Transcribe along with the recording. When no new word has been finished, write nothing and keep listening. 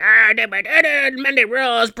Monday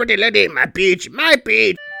Rose, pretty lady, my peach, my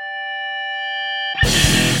peach.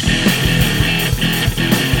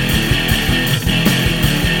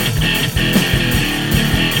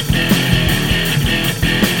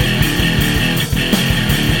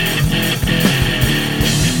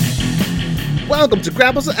 Welcome to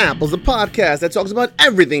Grapples and Apples, a podcast that talks about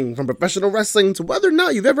everything from professional wrestling to whether or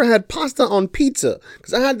not you've ever had pasta on pizza.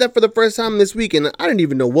 Because I had that for the first time this week and I didn't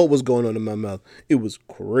even know what was going on in my mouth. It was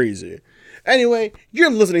crazy. Anyway, you're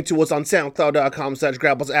listening to us on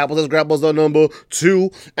SoundCloud.com/GrapplesApples. That's Grapples the number 2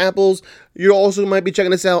 Apples. You also might be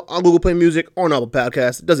checking us out on Google Play Music or on Apple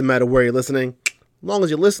Podcasts. It doesn't matter where you're listening, as long as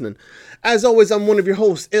you're listening. As always, I'm one of your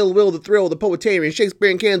hosts, Ill Will, the Thrill, the Poetarian,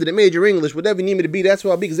 Shakespearean candidate, Major English, whatever you need me to be, that's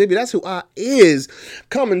who I'll be, because baby, that's who I is.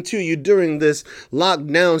 Coming to you during this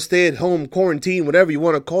lockdown, stay-at-home, quarantine, whatever you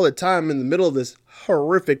want to call it, time in the middle of this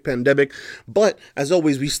horrific pandemic. But, as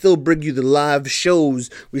always, we still bring you the live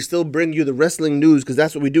shows. We still bring you the wrestling news, because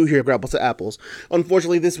that's what we do here at Grapples to Apples.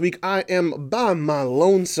 Unfortunately, this week, I am by my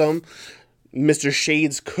lonesome. Mr.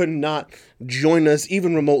 Shades could not join us,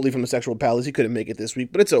 even remotely from the Sexual Palace. He couldn't make it this week,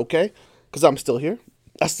 but it's okay, because I'm still here.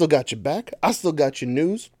 I still got your back. I still got your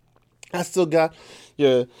news. I still got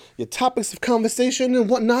your topics of conversation and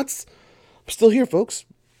whatnots. I'm still here, folks.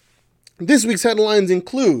 This week's headlines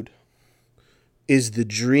include: is the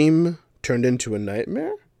dream turned into a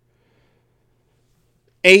nightmare?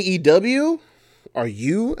 AEW? Are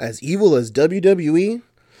you as evil as WWE?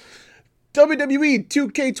 WWE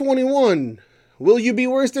 2K21. Will you be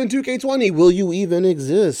worse than 2K20? Will you even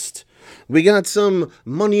exist? We got some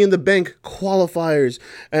Money in the Bank qualifiers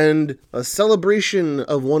and a celebration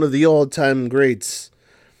of one of the all-time greats.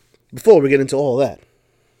 Before we get into all that,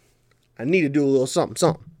 I need to do a little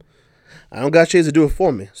something. I don't got Shades to do it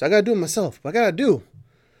for me, so I gotta do it myself. What I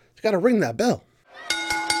gotta ring that bell.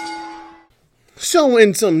 So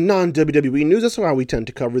in some non-WWE news, that's how we tend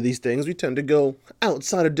to cover these things. We tend to go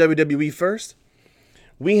outside of WWE first.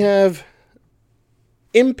 We have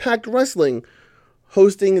Impact Wrestling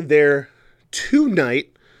hosting their 2-night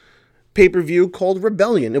pay-per-view called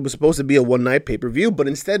Rebellion. It was supposed to be a 1-night pay-per-view, but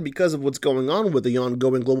instead, because of what's going on with the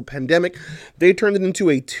ongoing global pandemic, they turned it into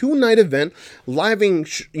a 2-night event,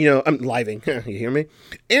 you hear me?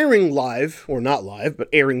 Airing live, or not live, but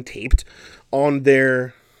airing taped on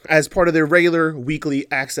their, as part of their regular weekly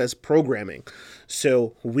access programming.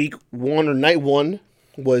 So week 1 or night 1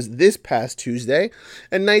 was this past Tuesday,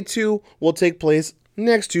 and night 2 will take place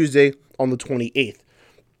next Tuesday on the 28th.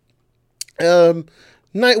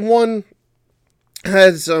 Night 1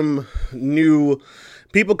 had some new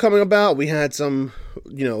people coming about. We had some,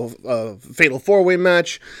 fatal 4-way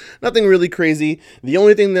match. Nothing really crazy. The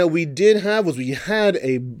only thing that we did have was we had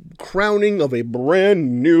a crowning of a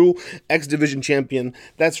brand new X Division champion.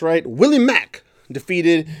 That's right, Willie Mack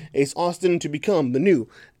defeated Ace Austin to become the new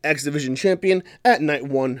X Division champion at night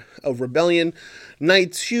 1 of Rebellion.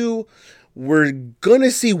 Night 2, we're gonna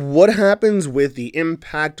see what happens with the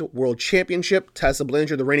Impact World Championship. Tessa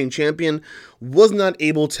Blanchard, the reigning champion, was not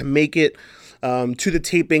able to make it to the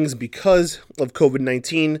tapings because of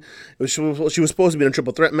COVID-19. She was supposed to be in a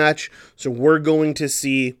triple threat match, so we're going to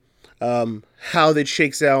see how that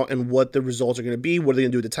shakes out and what the results are going to be, what are they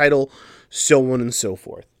going to do with the title, so on and so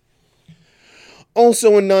forth.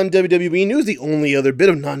 Also in non-WWE news, the only other bit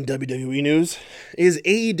of non-WWE news is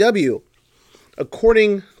AEW.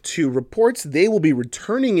 According to reports, they will be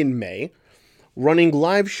returning in May, running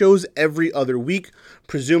live shows every other week,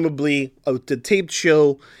 presumably the taped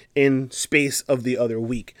show in space of the other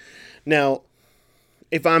week. Now,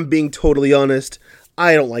 if I'm being totally honest,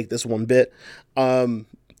 I don't like this one bit.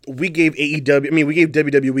 We gave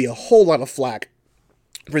WWE a whole lot of flack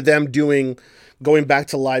for them going back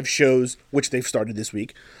to live shows, which they've started this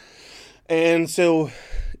week. And so,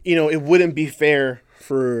 it wouldn't be fair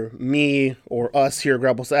for me or us here at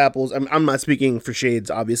Grapples to Apples. I'm not speaking for Shades,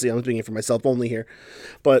 obviously. I'm speaking for myself only here.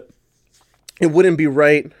 But it wouldn't be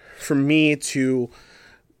right for me to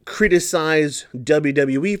criticize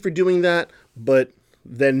WWE for doing that, but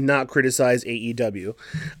then not criticize AEW.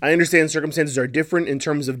 I understand circumstances are different in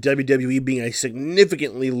terms of WWE being a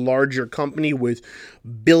significantly larger company with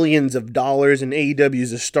billions of dollars, and AEW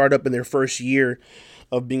is a startup in their first year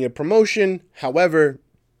of being a promotion. However,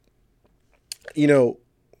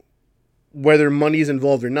 whether money is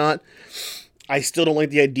involved or not, I still don't like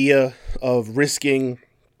the idea of risking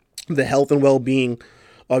the health and well-being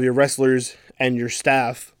of your wrestlers and your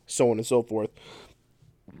staff, so on and so forth.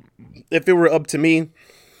 If it were up to me,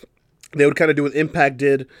 they would kind of do what Impact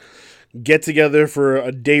did, get together for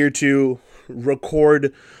a day or two,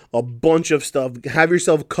 record a bunch of stuff, have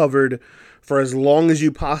yourself covered for as long as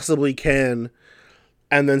you possibly can,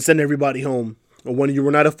 and then send everybody home. When you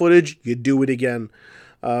run out of footage, you do it again.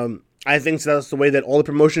 I think that's the way that all the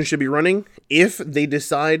promotions should be running. If they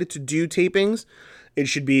decide to do tapings, it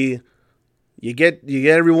should be you get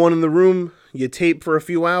everyone in the room, you tape for a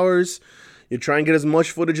few hours, you try and get as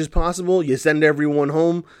much footage as possible, you send everyone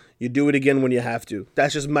home, you do it again when you have to.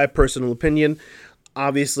 That's just my personal opinion.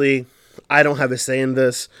 Obviously, I don't have a say in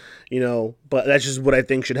this, but that's just what I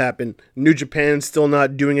think should happen. New Japan's still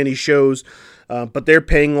not doing any shows, but they're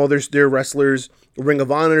paying all their wrestlers. Ring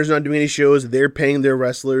of Honor is not doing any shows. They're paying their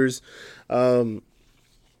wrestlers. Impact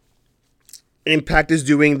is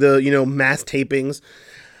doing the, mass tapings.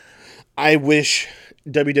 I wish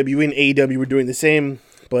WWE and AEW were doing the same,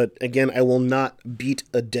 but again, I will not beat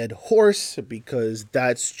a dead horse because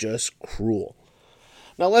that's just cruel.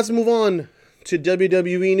 Now let's move on to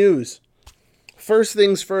WWE news. First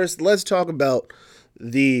things first, let's talk about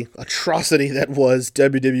the atrocity that was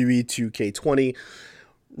WWE 2K20.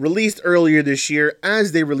 Released earlier this year,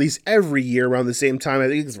 as they release every year around the same time. I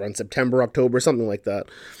think it's around September, October, something like that.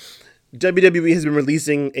 WWE has been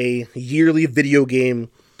releasing a yearly video game,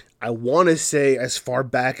 I want to say as far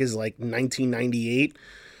back as like 1998.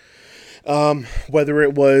 Whether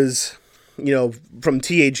it was, from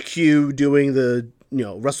THQ doing the,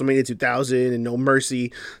 WrestleMania 2000 and No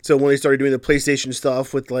Mercy. So when they started doing the PlayStation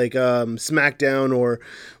stuff with like SmackDown, or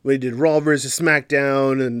when they did Raw vs.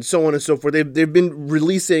 SmackDown and so on and so forth, they've been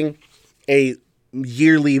releasing a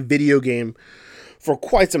yearly video game for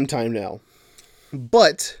quite some time now.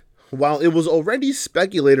 But while it was already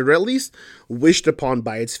speculated, or at least wished upon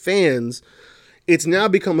by its fans, it's now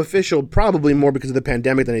become official, probably more because of the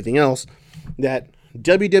pandemic than anything else, that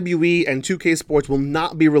WWE and 2K Sports will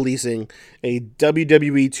not be releasing a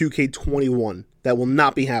WWE 2K21. That will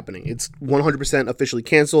not be happening. It's 100% officially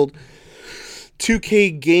canceled.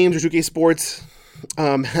 2K Games, or 2K Sports,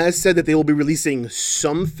 has said that they will be releasing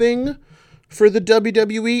something for the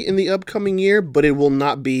WWE in the upcoming year, but it will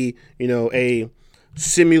not be, a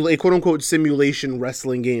quote-unquote simulation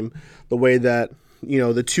wrestling game the way that,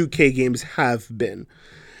 the 2K games have been.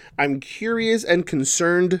 I'm curious and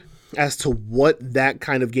concerned as to what that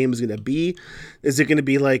kind of game is going to be. Is it going to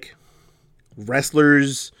be like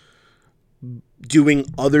wrestlers doing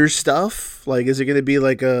other stuff? Like, is it going to be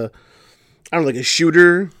like a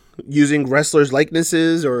shooter using wrestlers'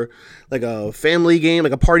 likenesses, or like a family game,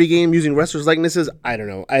 like a party game using wrestlers' likenesses? I don't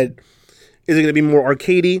know. Is it going to be more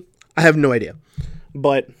arcadey? I have no idea.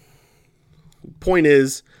 But point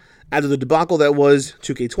is, after the debacle that was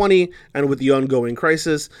 2K20, and with the ongoing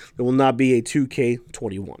crisis, there will not be a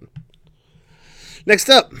 2K21. Next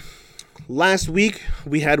up, last week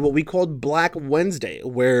we had what we called Black Wednesday,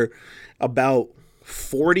 where about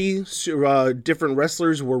 40 different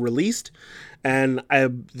wrestlers were released, and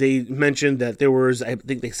they mentioned that there was, I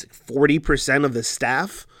think, 40% of the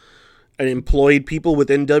staff and employed people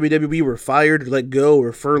within WWE were fired, or let go,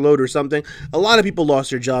 or furloughed, or something. A lot of people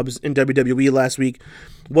lost their jobs in WWE last week.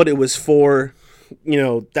 What it was for,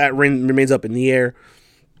 that remains up in the air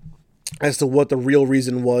as to what the real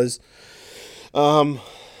reason was.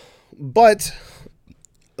 But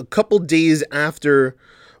a couple days after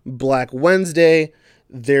Black Wednesday,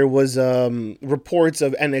 there was reports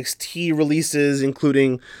of NXT releases,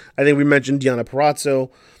 including, I think we mentioned Deonna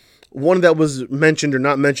Purrazzo. One that was mentioned or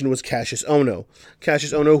not mentioned was Cassius Ohno.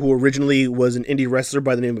 Cassius Ohno, who originally was an indie wrestler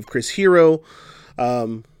by the name of Chris Hero,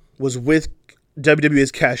 was with WWE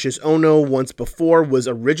as Cassius Ohno once before, was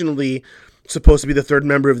originally supposed to be the third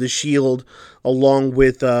member of The Shield, along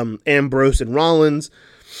with Ambrose and Rollins,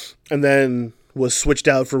 and then was switched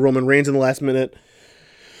out for Roman Reigns in the last minute.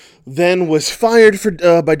 Then was fired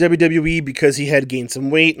by WWE because he had gained some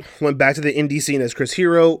weight, went back to the indie scene as Chris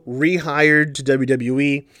Hero, rehired to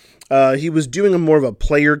WWE. He was doing more of a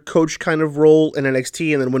player coach kind of role in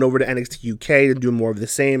NXT, and then went over to NXT UK to do more of the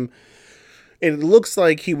same. It looks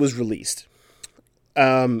like he was released.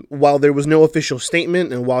 While there was no official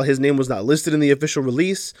statement, and while his name was not listed in the official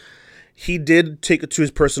release, he did take it to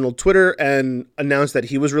his personal Twitter and announce that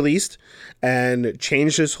he was released, and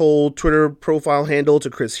changed his whole Twitter profile handle to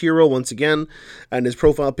Chris Hero once again. And his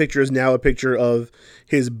profile picture is now a picture of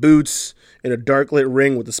his boots in a dark lit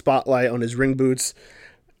ring with the spotlight on his ring boots.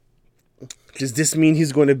 Does this mean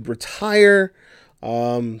he's going to retire?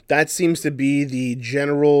 That seems to be the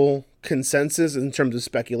general consensus in terms of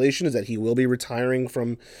speculation, is that he will be retiring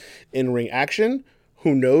from in-ring action.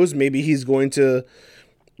 Who knows? Maybe he's going to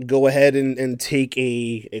go ahead and take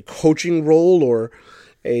a coaching role, or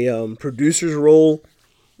a producer's role,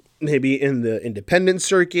 maybe in the independent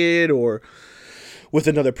circuit, or with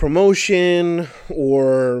another promotion,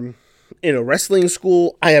 or in a wrestling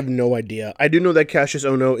school, I have no idea. I do know that Cassius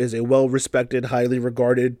Ohno is a well-respected, highly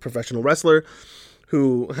regarded professional wrestler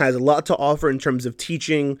who has a lot to offer in terms of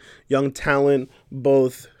teaching young talent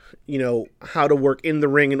both, how to work in the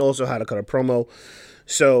ring and also how to cut a promo.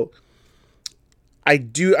 So I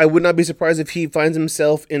would not be surprised if he finds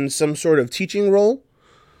himself in some sort of teaching role.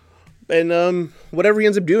 And whatever he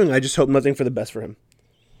ends up doing, I just hope nothing for the best for him.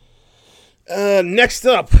 Next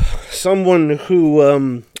up, someone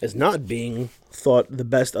who is not being thought the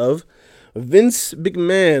best of, Vince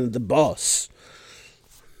McMahon, the boss.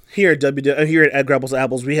 Here at Grapples to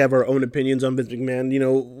Apples, we have our own opinions on Vince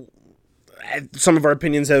McMahon. Some of our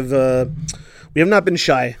opinions we have not been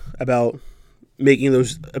shy about making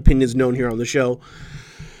those opinions known here on the show.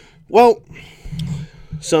 Well,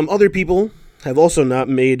 some other people have also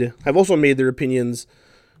made their opinions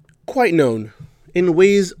quite known in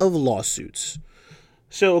ways of lawsuits.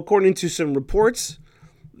 So, according to some reports,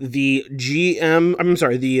 the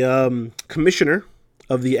commissioner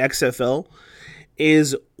of the XFL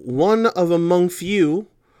is one of among few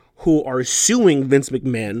who are suing Vince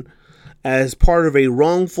McMahon as part of a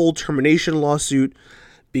wrongful termination lawsuit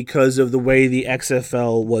because of the way the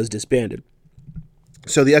XFL was disbanded.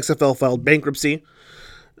 So the XFL filed bankruptcy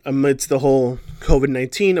amidst the whole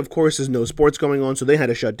COVID-19. Of course, there's no sports going on, so they had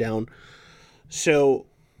to shut down. So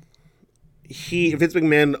Vince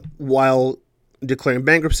McMahon, while declaring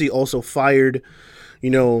bankruptcy, also fired,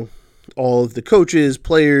 all of the coaches,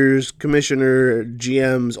 players, commissioner,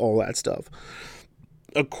 GMs, all that stuff.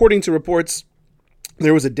 According to reports,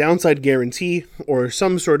 there was a downside guarantee or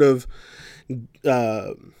some sort of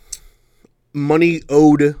money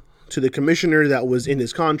owed to the commissioner that was in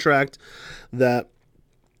his contract that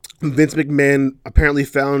Vince McMahon apparently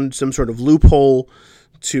found some sort of loophole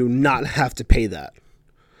to not have to pay that.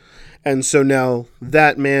 And so now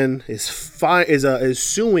that man is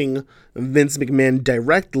suing Vince McMahon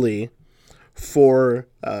directly for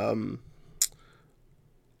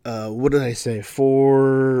what did I say?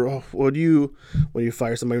 What do you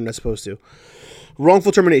fire somebody you're not supposed to?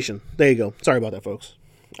 Wrongful termination. There you go. Sorry about that, folks.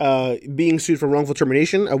 Being sued for wrongful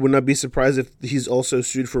termination. I would not be surprised if he's also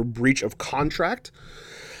sued for breach of contract.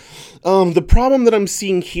 The problem that I'm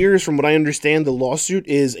seeing here is, from what I understand, the lawsuit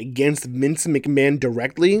is against Vince McMahon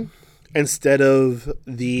directly instead of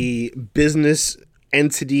the business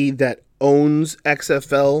entity that owns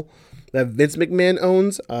XFL that Vince McMahon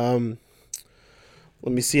owns. Let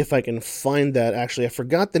me see if I can find that. Actually, I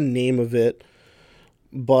forgot the name of it,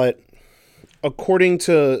 but according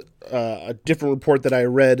to a different report that I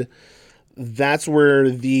read, that's where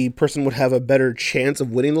the person would have a better chance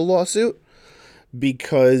of winning the lawsuit,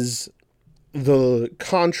 because the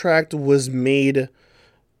contract was made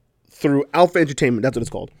through Alpha Entertainment. That's what it's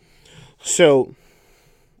called. So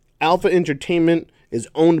Alpha Entertainment is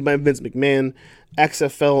owned by Vince McMahon.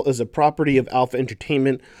 XFL is a property of Alpha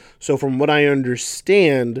Entertainment. So from what I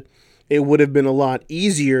understand, it would have been a lot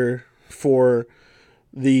easier for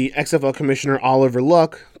the XFL commissioner, Oliver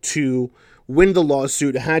Luck, to win the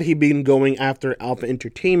lawsuit had he been going after Alpha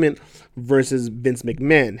Entertainment versus Vince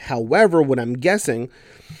McMahon. However, what I'm guessing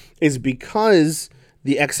is because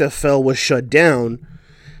the XFL was shut down,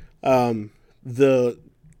 the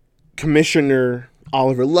commissioner,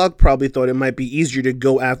 Oliver Luck, probably thought it might be easier to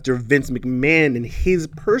go after Vince McMahon and his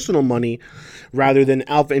personal money rather than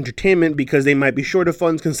Alpha Entertainment, because they might be short of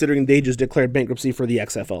funds considering they just declared bankruptcy for the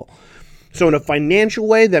XFL. So in a financial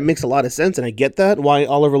way, that makes a lot of sense, and I get that, why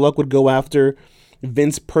Oliver Luck would go after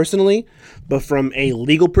Vince personally. But from a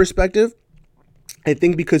legal perspective, I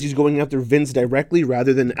think because he's going after Vince directly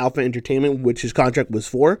rather than Alpha Entertainment, which his contract was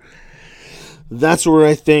for, that's where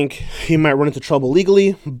I think he might run into trouble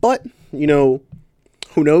legally. But, who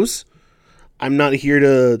knows? I'm not here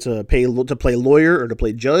to play lawyer or to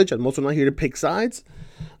play judge. I'm also not here to pick sides.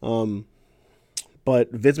 But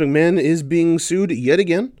Vince McMahon is being sued yet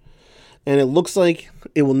again. And it looks like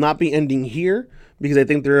it will not be ending here, because I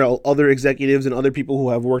think there are other executives and other people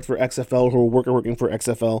who have worked for XFL, who are working for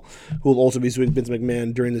XFL, who will also be suing Vince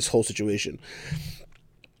McMahon during this whole situation.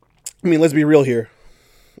 I mean, let's be real here.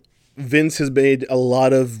 Vince has made a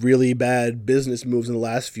lot of really bad business moves in the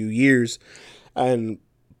last few years. And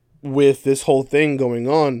with this whole thing going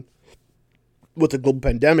on, with the global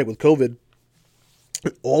pandemic, with COVID,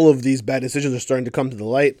 all of these bad decisions are starting to come to the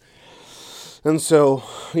light. And so,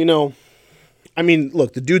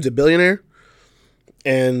 look, the dude's a billionaire,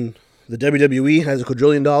 and the WWE has $1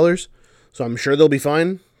 quadrillion, so I'm sure they'll be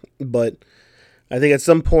fine. But I think at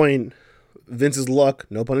some point, Vince's luck,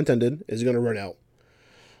 no pun intended, is going to run out.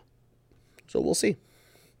 So we'll see.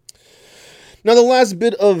 Now, the last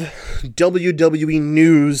bit of WWE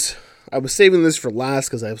news I was saving this for last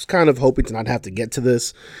because I was kind of hoping to not have to get to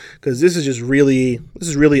this, because this is really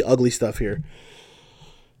ugly stuff here.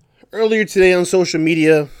 Earlier today on social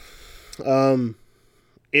media,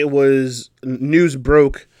 it was news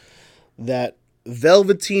broke that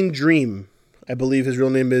Velveteen Dream, I believe his real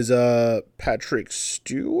name is Patrick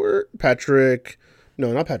Stewart. Patrick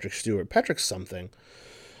something,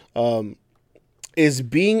 is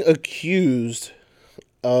being accused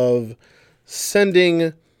of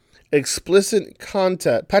sending explicit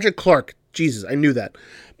content. Patrick Clark. Jesus, I knew that.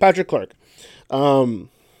 Patrick Clark.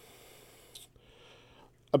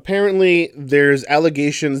 Apparently, there's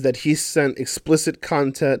allegations that he sent explicit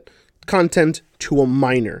content to a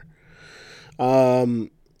minor.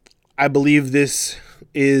 I believe this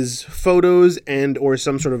is photos and or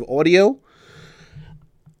some sort of audio.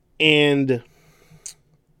 And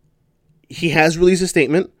he has released a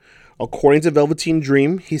statement. According to Velveteen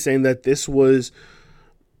Dream, he's saying that this was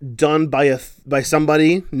done by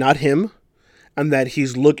somebody, not him, and that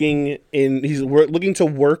he's looking to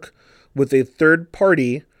work with a third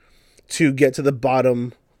party to get to the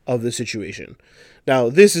bottom of the situation. Now,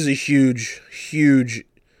 this is a huge, huge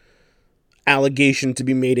allegation to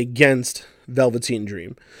be made against Velveteen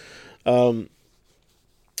Dream.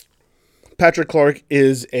 Patrick Clark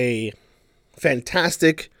is a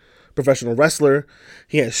fantastic professional wrestler.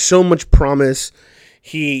 He has so much promise.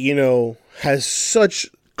 He, has such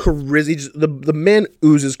charisma. The man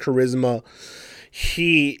oozes charisma.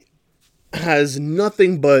 He has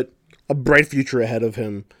nothing but a bright future ahead of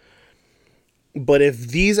him. But if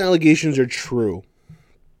these allegations are true,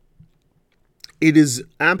 it is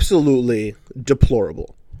absolutely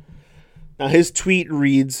deplorable. Now, his tweet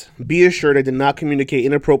reads, "Be assured I did not communicate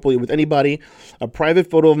inappropriately with anybody. A private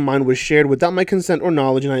photo of mine was shared without my consent or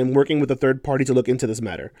knowledge, and I am working with a third party to look into this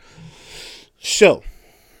matter." So,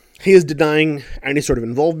 he is denying any sort of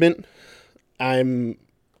involvement. I'm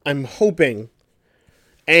hoping,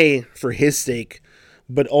 A, for his sake,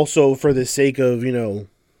 but also for the sake of,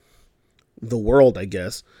 the world, I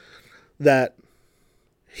guess, that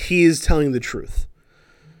he is telling the truth.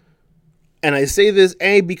 And I say this,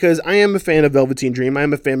 A, because I am a fan of Velveteen Dream. I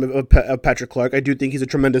am a fan of Patrick Clark. I do think he's a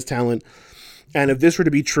tremendous talent. And if this were to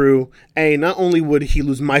be true, A, not only would he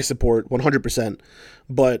lose my support 100%,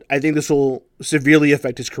 but I think this will severely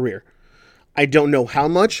affect his career. I don't know how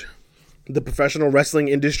much. The professional wrestling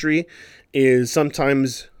industry is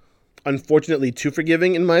sometimes, unfortunately, too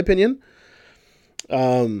forgiving, in my opinion.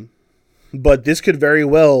 But this could very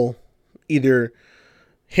well either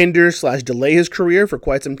hinder/delay his career for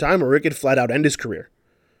quite some time, or it could flat out end his career.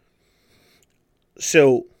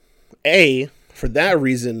 So, A, for that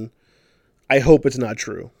reason, I hope it's not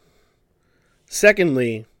true.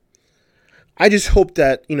 Secondly, I just hope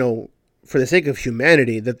that, for the sake of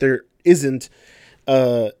humanity, that there isn't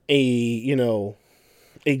a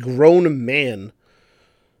grown man,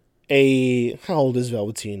 how old is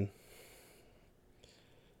Velveteen?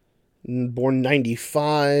 Born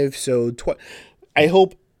 95, so I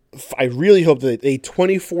really hope that a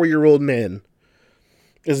 24-year-old man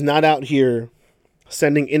is not out here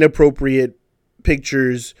sending inappropriate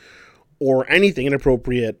pictures or anything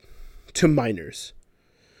inappropriate to minors.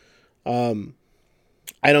 I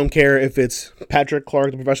don't care if it's Patrick Clark,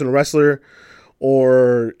 the professional wrestler,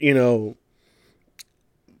 or,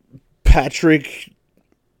 Patrick,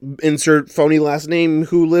 insert phony last name,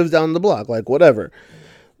 who lives down the block, like whatever.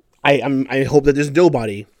 I hope that there's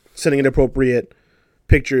nobody sending inappropriate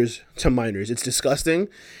pictures to minors. It's disgusting.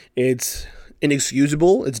 It's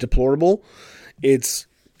inexcusable. It's deplorable. It's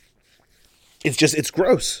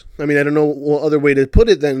gross. I mean, I don't know what other way to put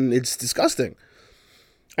it than it's disgusting.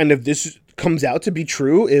 And if this comes out to be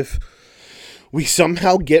true, if we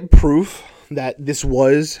somehow get proof that this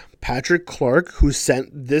was Patrick Clark who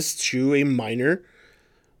sent this to a minor,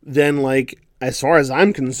 then, as far as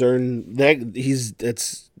I'm concerned, he's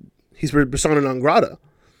persona non grata.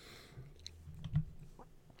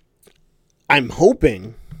 I'm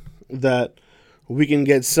hoping that we can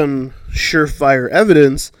get some surefire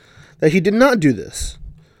evidence that he did not do this.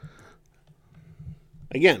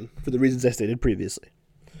 Again, for the reasons I stated previously.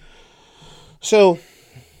 So,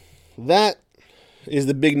 that is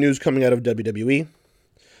the big news coming out of WWE.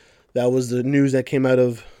 That was the news that came out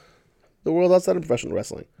of the world outside of professional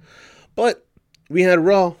wrestling. But we had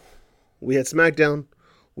Raw, we had SmackDown,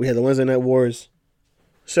 we had the Wednesday Night Wars.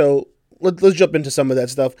 So let's jump into some of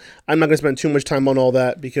that stuff. I'm not going to spend too much time on all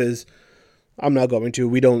that because I'm not going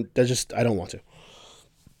to. I don't want to.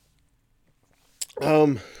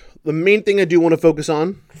 The main thing I do want to focus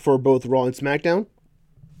on for both Raw and SmackDown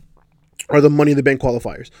are the Money in the Bank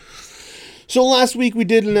qualifiers. So last week we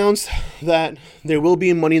did announce that there will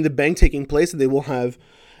be Money in the Bank taking place, and they will have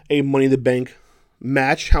a Money in the Bank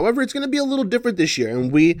match. However, it's going to be a little different this year,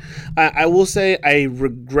 and I will say I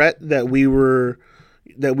regret that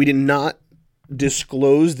we did not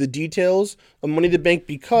disclose the details of Money in the Bank,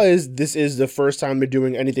 because this is the first time they're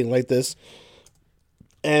doing anything like this.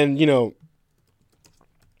 And,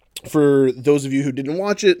 for those of you who didn't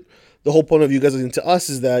watch it, the whole point of you guys listening to us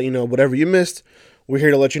is that, whatever you missed, we're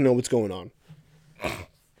here to let you know what's going on.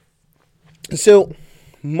 So,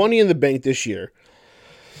 Money in the Bank this year,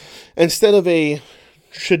 instead of a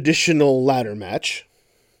traditional ladder match,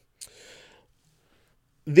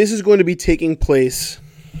 this is going to be taking place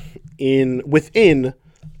within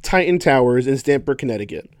Titan Towers in Stamford,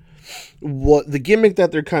 Connecticut. What the gimmick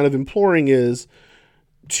that they're kind of imploring is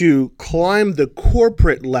to climb the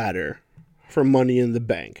corporate ladder for Money in the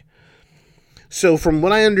Bank. So from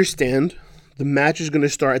what I understand, the match is going to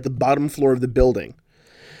start at the bottom floor of the building,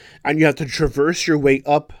 and you have to traverse your way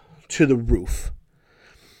up to the roof.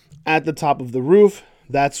 At the top of the roof,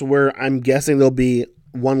 that's where I'm guessing there'll be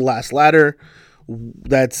one last ladder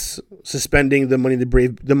that's suspending the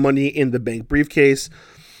Money in the Bank briefcase,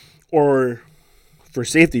 or for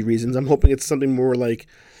safety reasons, I'm hoping it's something more like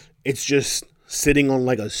it's just sitting on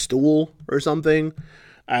like a stool or something.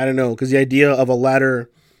 I don't know, because the idea of a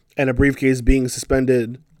ladder and a briefcase being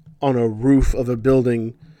suspended on a roof of a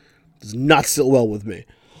building does not sit well with me.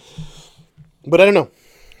 But I don't know.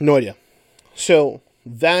 No idea. So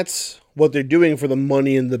that's what they're doing for the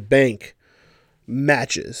Money in the Bank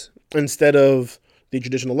matches. Instead of the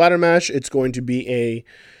traditional ladder match, it's going to be a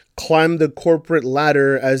climb the corporate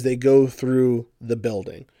ladder as they go through the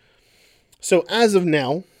building. So as of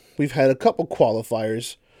now, we've had a couple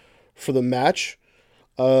qualifiers for the match.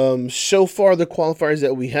 So far, the qualifiers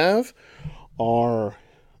that we have are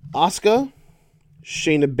Asuka,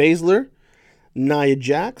 Shayna Baszler, Nia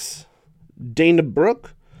Jax, Dana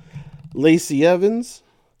Brooke, Lacey Evans,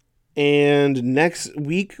 and next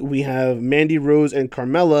week we have Mandy Rose and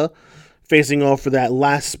Carmella facing off for that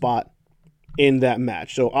last spot in that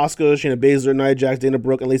match. So Asuka, Shayna Baszler, Nia Jax, Dana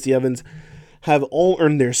Brooke, and Lacey Evans have all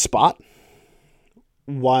earned their spot,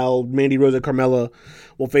 while Mandy Rose and Carmella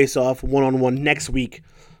will face off one-on-one next week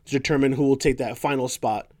to determine who will take that final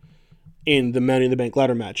spot in the Money in the Bank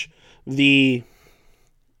ladder match.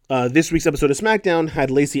 This week's episode of SmackDown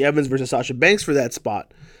had Lacey Evans versus Sasha Banks for that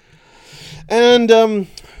spot. And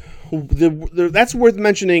that's worth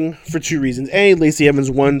mentioning for two reasons. A, Lacey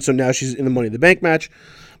Evans won, so now she's in the Money in the Bank match.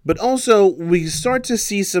 But also, we start to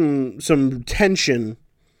see some tension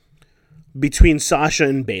between Sasha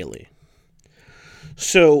and Bayley.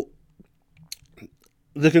 So,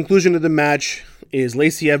 the conclusion of the match is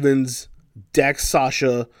Lacey Evans decks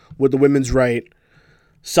Sasha with the women's right.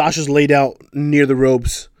 Sasha's laid out near the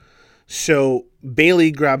ropes. So,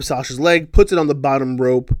 Bayley grabs Sasha's leg, puts it on the bottom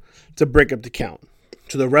rope to break up the count.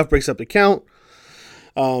 So, the ref breaks up the count.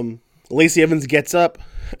 Lacey Evans gets up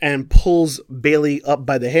and pulls Bayley up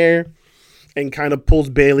by the hair and kind of pulls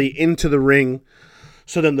Bayley into the ring.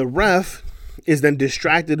 So then the ref is then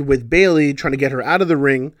distracted with Bayley trying to get her out of the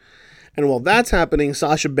ring. And while that's happening,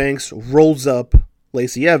 Sasha Banks rolls up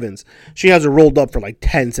Lacey Evans. She has her rolled up for like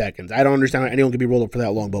 10 seconds. I don't understand how anyone can be rolled up for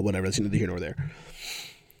that long, but whatever. That's neither here nor there.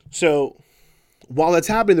 So while that's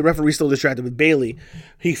happening, the referee's still distracted with Bayley.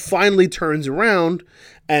 He finally turns around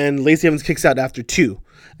and Lacey Evans kicks out after 2.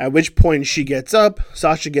 At which point she gets up,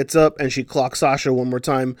 Sasha gets up, and she clocks Sasha one more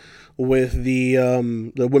time with the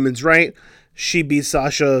women's right. She beats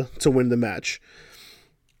Sasha to win the match.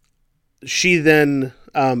 She then,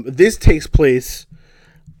 this takes place,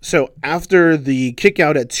 so after the kick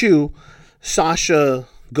out at 2, Sasha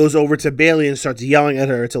goes over to Bayley and starts yelling at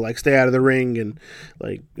her to like stay out of the ring and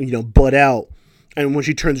like, butt out. And when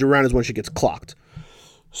she turns around is when she gets clocked.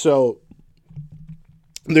 So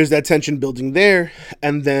there's that tension building there.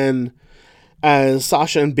 And then as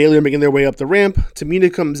Sasha and Bayley are making their way up the ramp,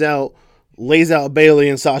 Tamina comes out, lays out Bayley,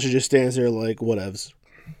 and Sasha just stands there like, whatevs.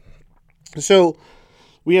 So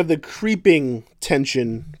we have the creeping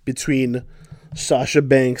tension between Sasha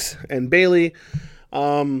Banks and Bayley.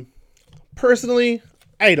 Personally,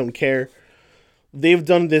 I don't care. They've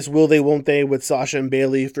done this will they, won't they with Sasha and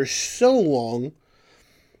Bayley for so long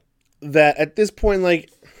that at this point,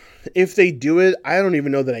 like, if they do it, I don't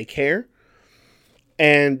even know that I care.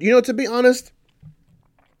 And, to be honest,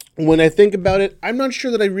 when I think about it, I'm not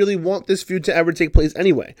sure that I really want this feud to ever take place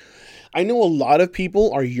anyway. I know a lot of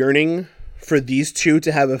people are yearning for these two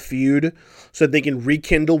to have a feud so that they can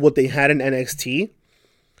rekindle what they had in NXT.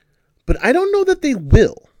 But I don't know that they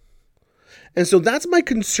will. And so that's my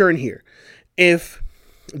concern here. If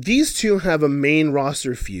these two have a main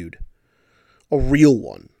roster feud, a real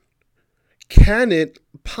one? Can it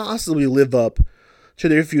possibly live up to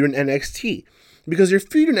their feud in NXT? Because their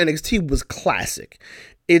feud in NXT was classic.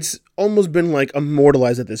 It's almost been like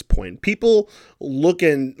immortalized at this point. People look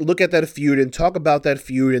at that feud and talk about that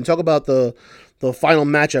feud and talk about the final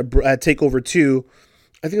match at TakeOver 2.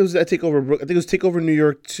 I think it was at TakeOver. I think it was TakeOver New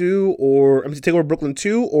York 2, or TakeOver Brooklyn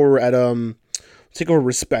 2, or at TakeOver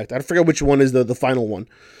Respect. I forget which one is the final one.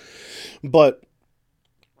 But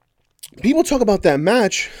people talk about that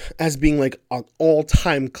match as being like an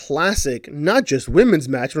all-time classic, not just women's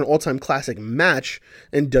match, but an all-time classic match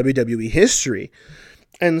in WWE history.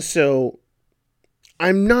 And so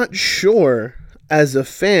I'm not sure as a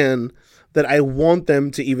fan that I want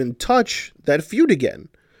them to even touch that feud again.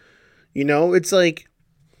 You know, it's like,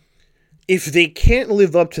 if they can't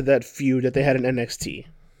live up to that feud that they had in NXT,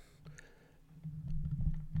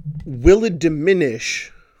 will it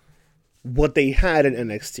diminish what they had in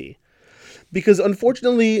NXT? Because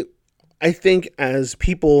unfortunately, I think as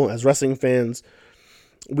people, as wrestling fans,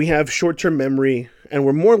 we have short-term memory, and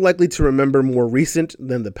we're more likely to remember more recent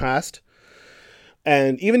than the past.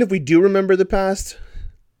 And even if we do remember the past,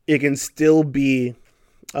 it can still be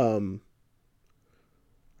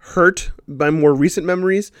hurt by more recent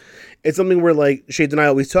memories. It's something where, like, Shades and I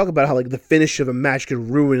always talk about how, like, the finish of a match could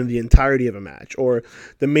ruin the entirety of a match, or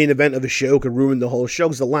the main event of a show could ruin the whole show.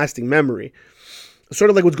 It's a lasting memory. Sort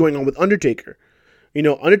of like what's going on with Undertaker. You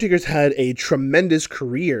know, Undertaker's had a tremendous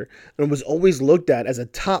career and was always looked at as a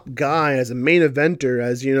top guy, as a main eventer,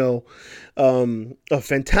 as, you know, a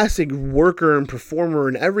fantastic worker and performer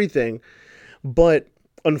and everything. But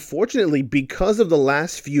unfortunately, because of the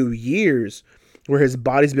last few years where his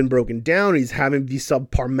body's been broken down, he's having these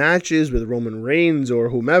subpar matches with Roman Reigns or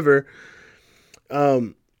whomever,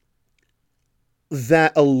 that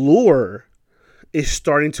allure is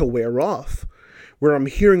starting to wear off. Where I'm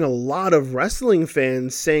hearing a lot of wrestling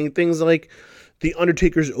fans saying things like, The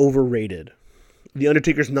Undertaker's overrated. The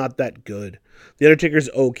Undertaker's not that good. The Undertaker's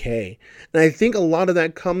okay. And I think a lot of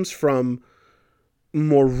that comes from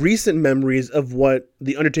more recent memories of what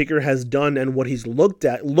The Undertaker has done and what he's looked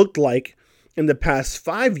like in the past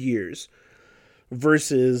 5 years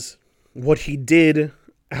versus what he did,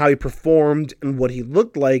 how he performed, and what he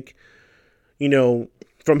looked like, you know,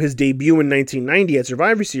 from his debut in 1990 at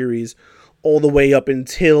Survivor Series all the way up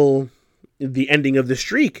until the ending of the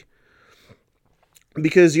streak.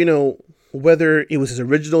 Because, you know, whether it was his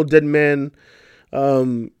original Dead Man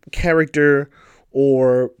character,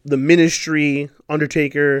 or the Ministry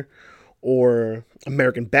Undertaker, or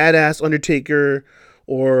American Badass Undertaker,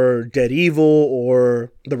 or Dead Evil,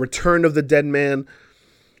 or the Return of the Dead Man,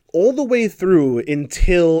 all the way through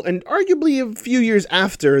until, and arguably a few years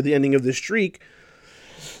after the ending of the streak,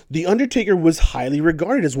 The Undertaker was highly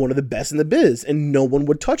regarded as one of the best in the biz, and no one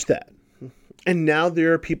would touch that. And now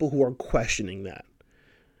there are people who are questioning that.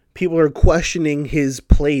 People are questioning his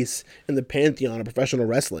place in the pantheon of professional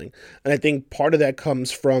wrestling. And I think part of that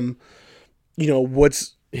comes from, you know,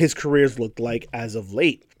 what's his career's looked like as of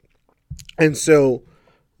late. And so,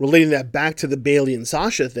 relating that back to the Bayley and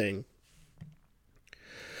Sasha thing,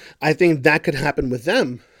 I think that could happen with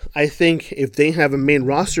them. I think if they have a main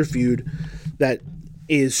roster feud that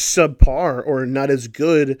is subpar or not as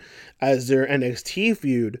good as their NXT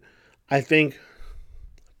feud, I think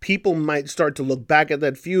people might start to look back at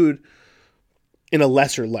that feud in a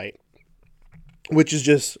lesser light, which is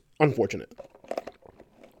just unfortunate.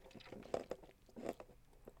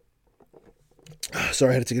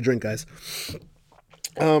 Sorry, I had to take a drink, guys.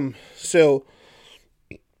 So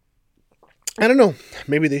I don't know.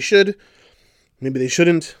 Maybe they should. Maybe they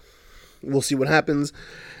shouldn't. We'll see what happens.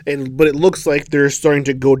 But it looks like they're starting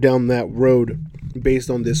to go down that road based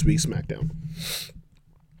on this week's SmackDown.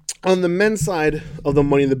 On the men's side of the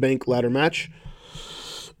Money in the Bank ladder match,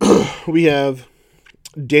 we have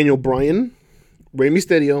Daniel Bryan, Rey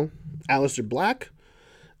Mysterio, Aleister Black,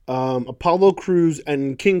 Apollo Crews,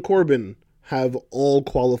 and King Corbin have all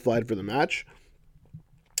qualified for the match.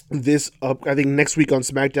 I think next week on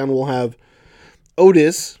SmackDown we'll have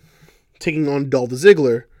Otis taking on Dolph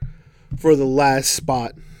Ziggler for the last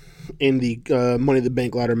spot in the Money in the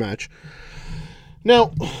Bank ladder match.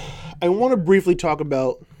 Now, I want to briefly talk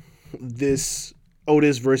about this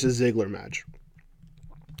Otis versus Ziggler match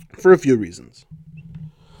for a few reasons.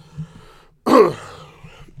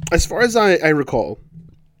 As far as I recall,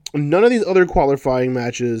 none of these other qualifying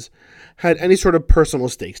matches had any sort of personal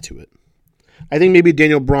stakes to it. I think maybe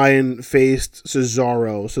Daniel Bryan faced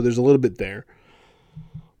Cesaro, so there's a little bit there.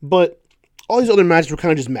 But all these other matches were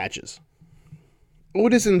kind of just matches.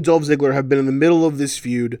 Otis and Dolph Ziggler have been in the middle of this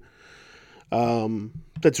feud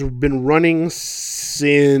that's been running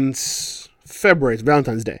since February. It's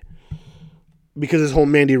Valentine's Day. Because this whole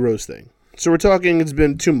Mandy Rose thing. So we're talking, it's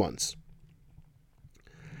been 2 months.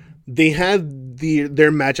 They had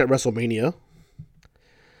their match at WrestleMania.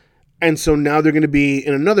 And so now they're going to be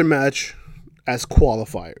in another match as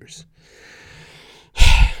qualifiers.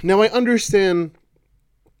 Now I understand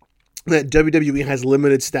that WWE has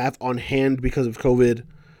limited staff on hand because of COVID.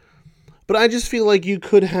 But I just feel like you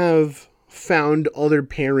could have found other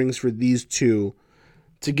pairings for these two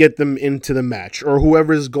to get them into the match, or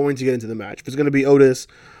whoever is going to get into the match. If it's going to be Otis,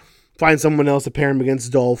 find someone else to pair him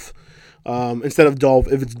against Dolph instead of Dolph.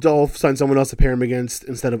 If it's Dolph, find someone else to pair him against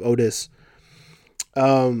instead of Otis.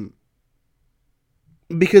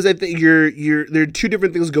 Because I think there are two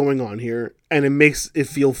different things going on here, and it makes it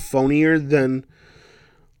feel phonier than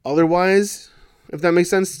otherwise, if that makes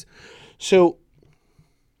sense. So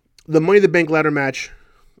the Money in the Bank ladder match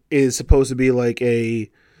is supposed to be like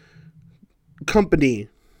a company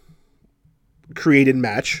created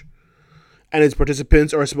match, and its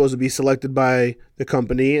participants are supposed to be selected by the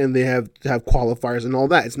company, and they have to have qualifiers and all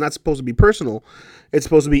that. It's not supposed to be personal. It's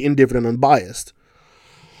supposed to be indifferent and unbiased.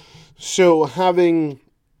 So having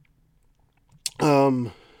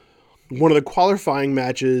one of the qualifying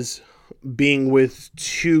matches being with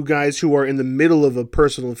two guys who are in the middle of a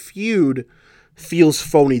personal feud feels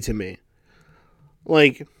phony to me.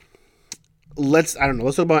 Like, let's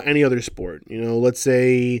talk about any other sport. Let's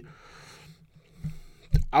say,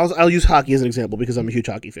 I'll use hockey as an example because I'm a huge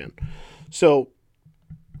hockey fan. So,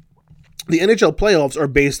 the NHL playoffs are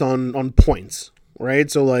based on points, right?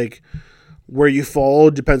 So, like, where you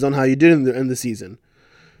fall depends on how you did in the season.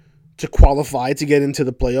 To qualify to get into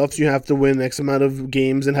the playoffs, you have to win X amount of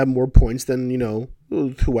games and have more points than,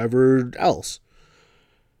 whoever else.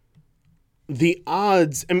 The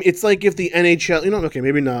odds, it's like if the NHL, okay,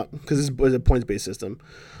 maybe not, because this is a points-based system.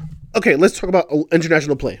 Okay, let's talk about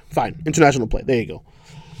international play. Fine, international play, there you go.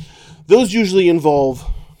 Those usually involve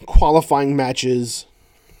qualifying matches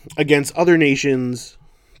against other nations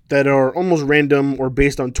that are almost random or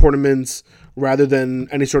based on tournaments rather than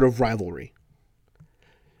any sort of rivalry.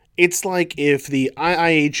 It's like if the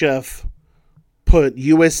IIHF put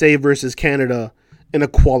USA versus Canada in a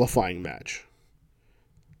qualifying match.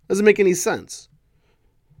 Doesn't make any sense.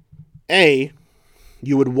 A,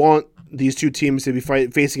 you would want these two teams to be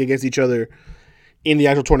facing against each other in the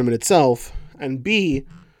actual tournament itself. And B,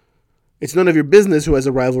 it's none of your business who has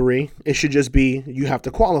a rivalry. It should just be you have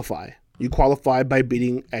to qualify. You qualify by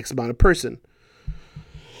beating X amount of person.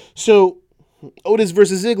 So, Otis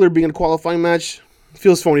versus Ziggler being a qualifying match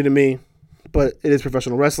feels phony to me, but it is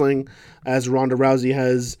professional wrestling, as Ronda Rousey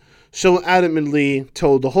has so adamantly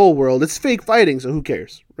told the whole world. It's fake fighting, so who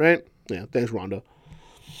cares, right? Yeah, thanks, Ronda.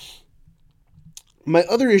 My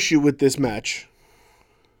other issue with this match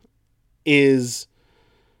is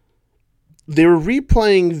they were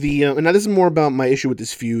replaying the... and now this is more about my issue with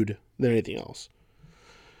this feud than anything else.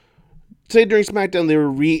 Today during SmackDown,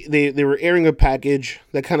 they were airing a package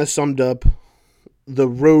that kind of summed up the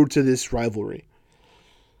road to this rivalry.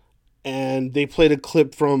 And they played a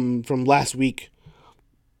clip from last week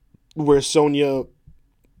where Sonya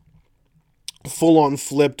full-on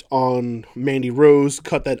flipped on Mandy Rose,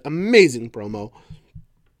 cut that amazing promo.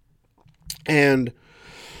 And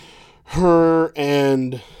her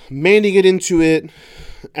and Mandy get into it,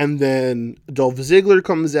 and then Dolph Ziggler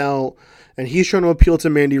comes out, and he's trying to appeal to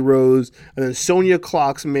Mandy Rose, and then Sonya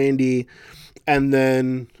clocks Mandy, and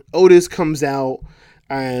then Otis comes out,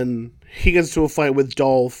 and he gets into a fight with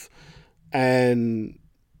Dolph, and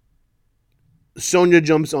Sonya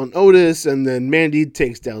jumps on Otis, and then Mandy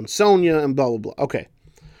takes down Sonya, and blah, blah, blah. Okay.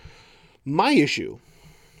 My issue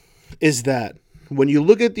is that when you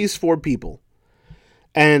look at these four people,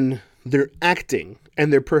 and their acting,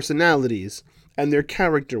 and their personalities, and their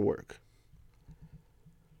character work,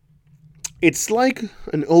 it's like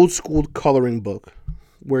an old school coloring book,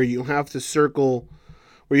 where you have to circle,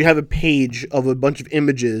 where you have a page of a bunch of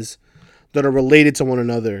images that are related to one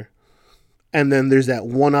another, and then there's that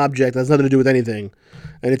one object that has nothing to do with anything.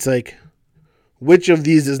 And it's like, which of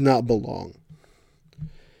these does not belong?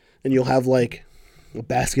 And you'll have like a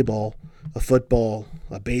basketball, a football,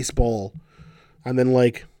 a baseball, and then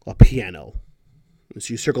like a piano.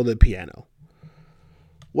 So you circle the piano.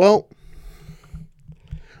 Well,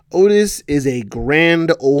 Otis is a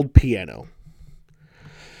grand old piano.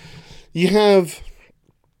 You have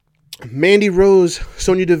Mandy Rose,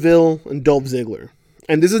 Sonya Deville, and Dolph Ziggler.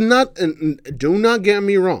 And this is not, do not get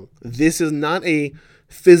me wrong, this is not a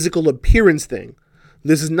physical appearance thing.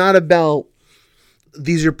 This is not about,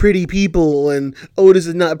 these are pretty people and Otis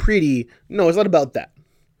is not pretty. No, it's not about that.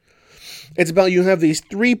 It's about you have these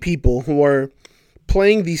three people who are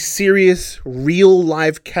playing these serious, real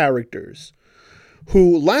life characters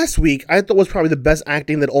who last week I thought was probably the best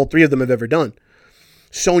acting that all three of them have ever done.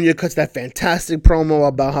 Sonya cuts that fantastic promo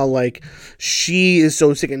about how, like, she is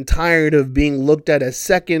so sick and tired of being looked at as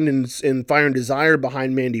second in Fire and Desire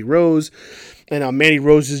behind Mandy Rose. And how Mandy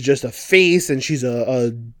Rose is just a face and she's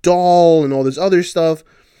a doll and all this other stuff.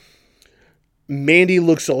 Mandy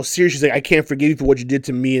looks so serious. She's like, I can't forgive you for what you did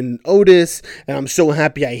to me and Otis. And I'm so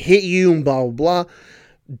happy I hit you and blah, blah, blah.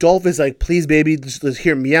 Dolph is like, please, baby, just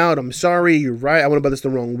hear me out. I'm sorry. You're right. I went about this the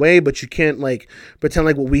wrong way. But you can't, like, pretend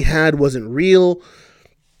like what we had wasn't real.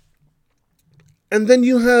 And then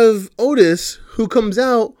you have Otis, who comes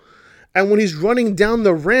out, and when he's running down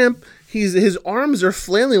the ramp, his arms are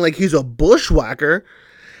flailing like he's a bushwhacker,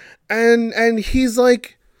 and he's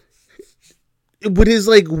like, with his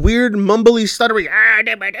like weird mumbly stuttering,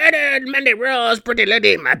 Mandy Rose, pretty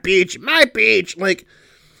lady, my peach, like,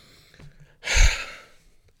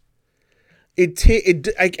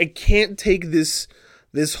 I can't take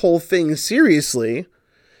this whole thing seriously,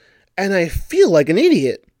 and I feel like an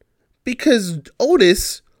idiot. Because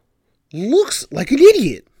Otis looks like an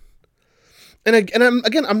idiot.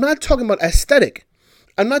 I'm not talking about aesthetic.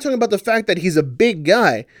 I'm not talking about the fact that he's a big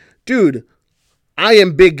guy. Dude, I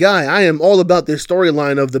am big guy. I am all about this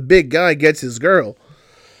storyline of the big guy gets his girl.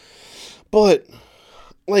 But,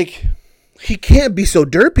 like, he can't be so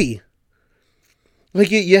derpy. Like,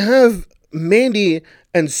 you have Mandy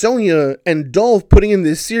and Sonya and Dolph putting in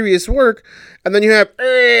this serious work, and then you have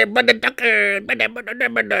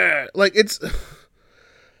like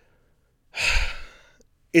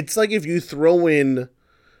it's like if you throw in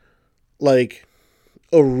like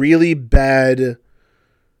a really bad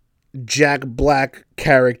Jack Black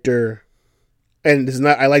character, and this is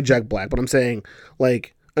not, I like Jack Black, but I'm saying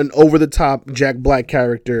like an over the top Jack Black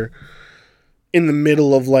character in the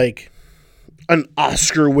middle of like an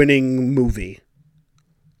Oscar winning movie.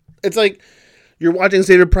 It's like you're watching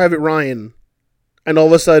Saving Private Ryan, and all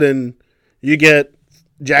of a sudden you get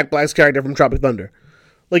Jack Black's character from Tropic Thunder.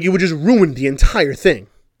 Like, you would just ruin the entire thing.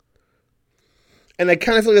 And I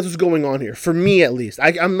kind of feel like that's what's going on here, for me at least.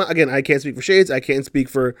 I'm not, again, I can't speak for Shades, I can't speak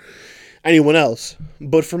for anyone else.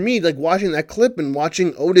 But for me, like, watching that clip and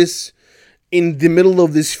watching Otis in the middle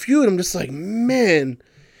of this feud, I'm just like, man,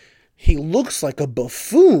 he looks like a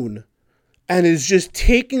buffoon, and is just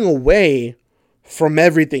taking away from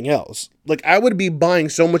everything else. Like, I would be buying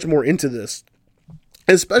so much more into this,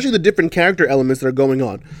 especially the different character elements that are going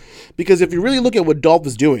on. Because if you really look at what Dolph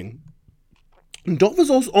is doing, Dolph is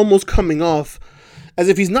also almost coming off as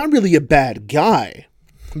if he's not really a bad guy.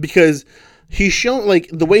 Because he's shown, like,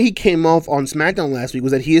 the way he came off on SmackDown last week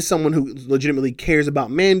was that he is someone who legitimately cares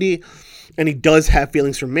about Mandy, and he does have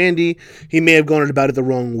feelings for Mandy. He may have gone about it the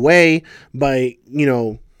wrong way by, you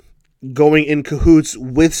know, going in cahoots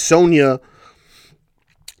with Sonya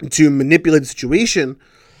to manipulate the situation,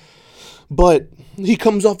 but he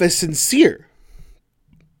comes off as sincere.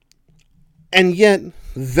 And yet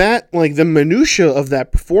that, like, the minutia of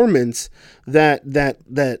that performance, that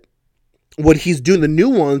what he's doing, the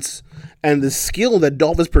nuance and the skill that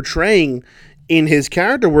Dolph is portraying in his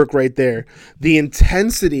character work right there, the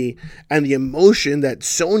intensity and the emotion that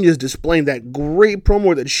Sonya's displaying, that great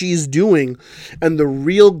promo that she's doing, and the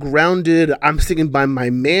real grounded, I'm sticking by my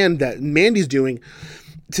man that Mandy's doing,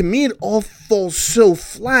 to me, it all falls so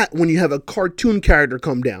flat when you have a cartoon character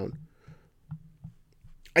come down.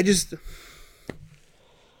 I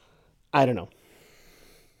don't know.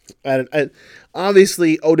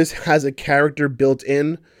 Obviously, Otis has a character built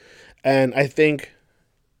in, and I think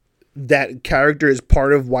that character is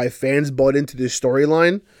part of why fans bought into this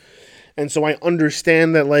storyline. And so I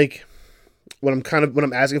understand that, like, what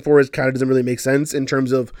I'm asking for is kind of doesn't really make sense in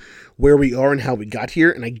terms of where we are and how we got here,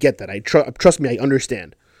 and I get that. Trust me, I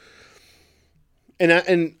understand.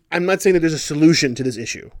 And I'm not saying that there's a solution to this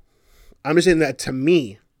issue. I'm just saying that, to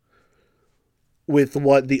me, with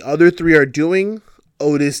what the other three are doing,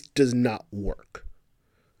 Otis does not work.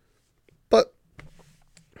 But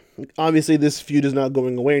obviously this feud is not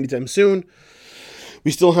going away anytime soon.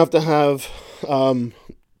 We still have to have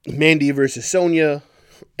Mandy versus Sonya,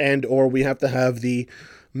 and or we have to have the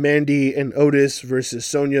Mandy and Otis versus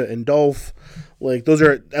Sonya and Dolph. Like, those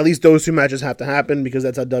are, at least those two matches have to happen, because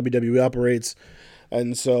that's how WWE operates.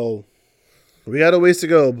 And so we got a ways to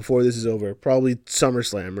go before this is over. Probably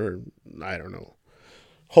SummerSlam, or I don't know.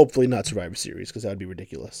 Hopefully not Survivor Series, because that would be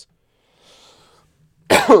ridiculous.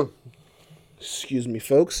 Excuse me,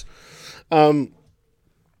 folks. The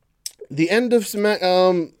end of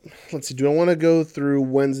let's see, do I want to go through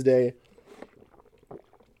Wednesday?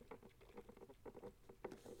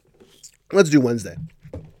 Let's do Wednesday.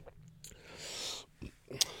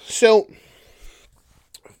 So,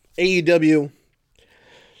 AEW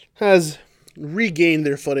has regained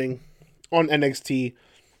their footing on NXT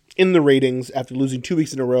in the ratings after losing 2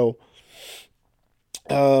 weeks in a row.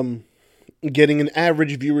 Getting an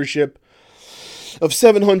average viewership of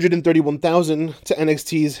 731,000 to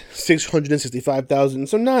NXT's 665,000.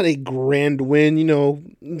 So not a grand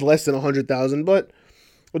win, less than 100,000, but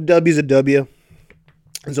a W is a W.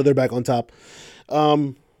 And so they're back on top.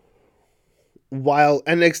 While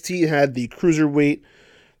NXT had the Cruiserweight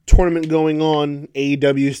tournament going on,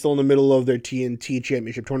 AEW is still in the middle of their TNT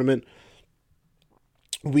Championship tournament.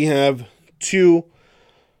 We have 2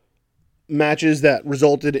 matches that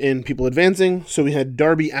resulted in people advancing. So we had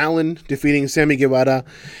Darby Allin defeating Sammy Guevara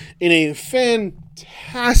in a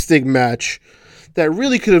fantastic match that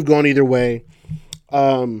really could have gone either way.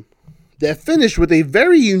 That finished with a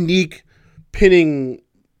very unique pinning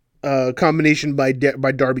combination by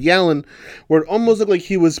Darby Allin, where it almost looked like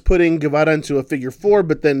he was putting Guevara into a figure 4,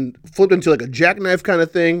 but then flipped into like a jackknife kind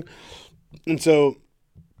of thing. And so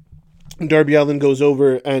Darby Allin goes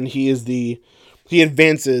over and he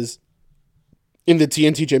advances in the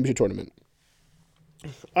TNT Championship tournament.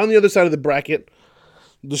 On the other side of the bracket,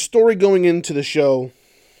 the story going into the show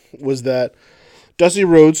was that Dusty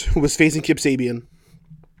Rhodes, who was facing Kip Sabian,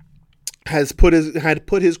 had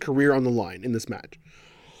put his career on the line in this match.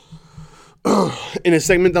 In a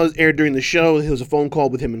segment that was aired during the show, there was a phone call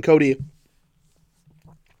with him and Cody,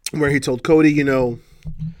 where he told Cody,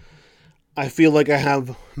 I feel like I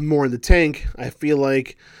have more in the tank. I feel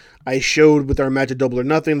like I showed with our match at Double or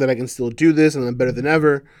Nothing that I can still do this and I'm better than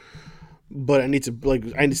ever. But I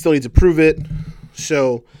still need to prove it.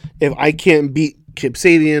 So if I can't beat Kip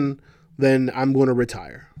Sabian, then I'm going to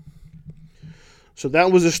retire. So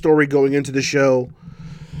that was the story going into the show.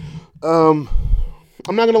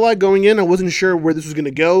 I'm not going to lie, going in, I wasn't sure where this was going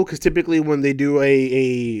to go, because typically when they do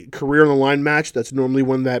a career on the line match, that's normally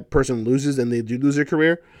when that person loses and they do lose their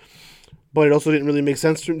career. But it also didn't really make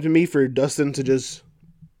sense to me for Dustin to just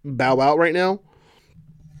bow out right now.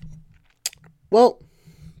 Well,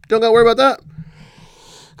 don't gotta worry about that,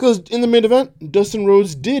 because in the main event, Dustin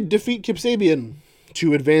Rhodes did defeat Kip Sabian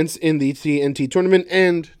to advance in the TNT tournament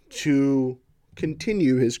and to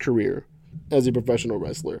continue his career as a professional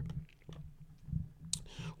wrestler.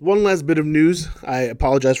 One last bit of news. I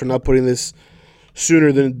apologize for not putting this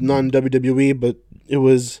sooner than non-WWE, but it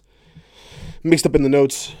was mixed up in the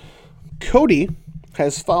notes. Cody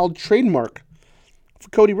has filed trademark for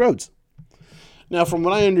Cody Rhodes. Now, from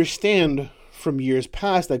what I understand from years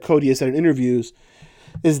past that Cody has said in interviews,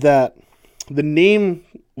 is that the name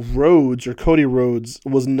Rhodes or Cody Rhodes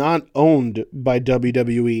was not owned by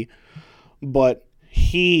WWE, but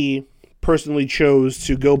he personally chose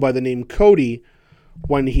to go by the name Cody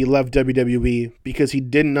when he left WWE because he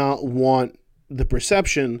did not want the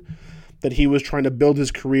perception that he was trying to build his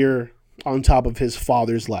career on top of his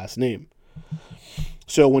father's last name.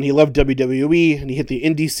 So when he left WWE and he hit the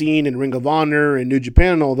indie scene and Ring of Honor and New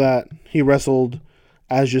Japan and all that, he wrestled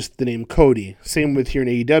as just the name Cody. Same with here in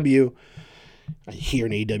AEW. Here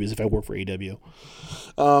in AEW as if I work for AEW.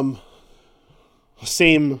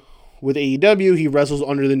 Same with AEW. He wrestles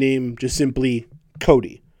under the name just simply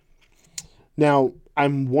Cody. Now,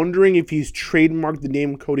 I'm wondering if he's trademarked the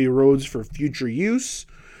name Cody Rhodes for future use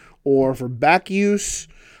or for back use,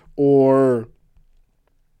 or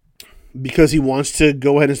because he wants to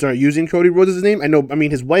go ahead and start using Cody Rhodes as his name.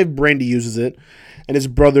 His wife Brandy uses it, and his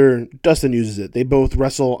brother Dustin uses it. They both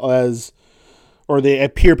wrestle they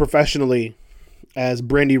appear professionally as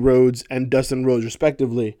Brandy Rhodes and Dustin Rhodes,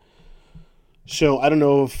 respectively. So I don't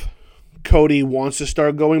know if Cody wants to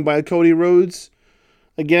start going by Cody Rhodes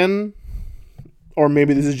again, or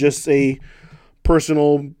maybe this is just a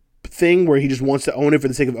personal thing where he just wants to own it for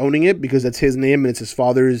the sake of owning it because that's his name and it's his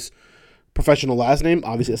father's professional last name.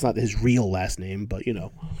 Obviously, it's not his real last name, but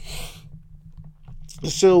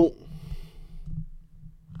So,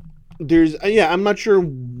 I'm not sure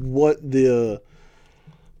what the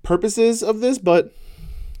purpose is of this, but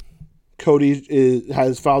Cody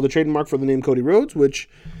has filed a trademark for the name Cody Rhodes, which,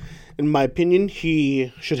 in my opinion,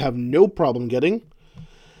 he should have no problem getting.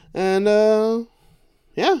 And,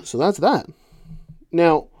 so that's that.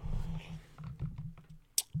 Now,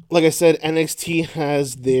 like I said, NXT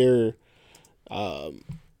has their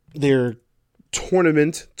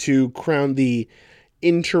tournament to crown the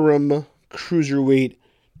interim cruiserweight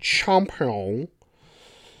champion,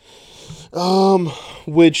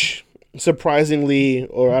 which surprisingly,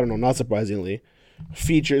 or I don't know, not surprisingly,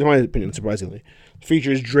 features, in my opinion,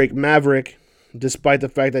 features Drake Maverick, despite the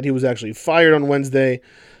fact that he was actually fired on Wednesday,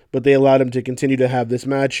 but they allowed him to continue to have this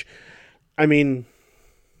match. I mean,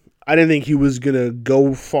 I didn't think he was going to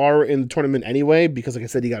go far in the tournament anyway because, like I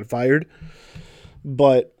said, he got fired.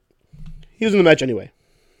 But he was in the match anyway.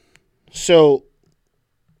 So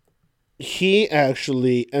he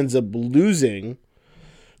actually ends up losing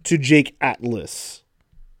to Jake Atlas.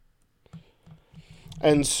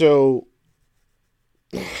 And so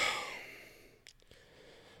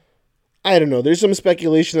I don't know. There's some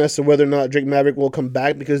speculation as to whether or not Drake Maverick will come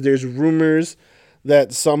back because there's rumors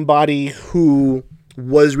that somebody who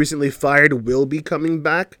was recently fired will be coming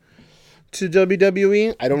back to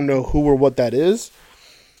WWE. I don't know who or what that is.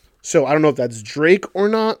 So I don't know if that's Drake or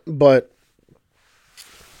not, but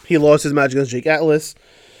he lost his match against Jake Atlas.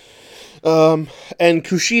 And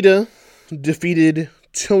Kushida defeated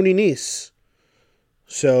Tony Nese.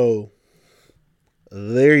 So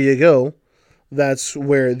there you go. That's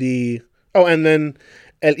where the... Oh, and then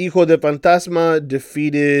El Hijo de Fantasma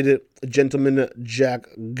defeated Gentleman Jack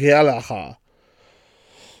Gallagher.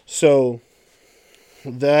 So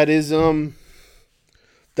that is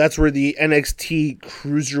that's where the NXT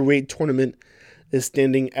Cruiserweight tournament is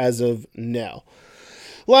standing as of now.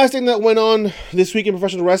 Last thing that went on this week in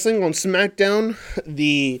professional wrestling on SmackDown,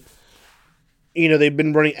 they've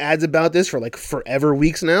been running ads about this for like forever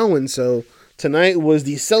weeks now, and so tonight was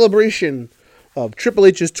the celebration of Triple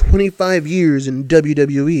H's 25 years in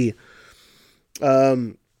WWE.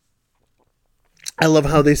 I love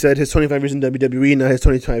how they said his 25 years in WWE, not his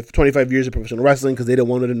 25 years of professional wrestling, because they don't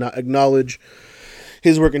want to not acknowledge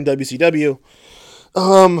his work in WCW.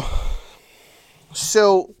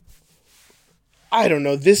 So, I don't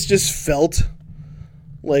know. This just felt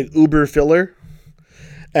like uber filler.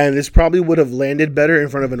 And this probably would have landed better in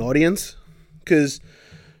front of an audience. Because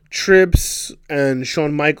Trips and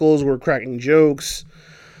Shawn Michaels were cracking jokes.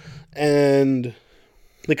 And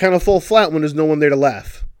they kind of fall flat when there's no one there to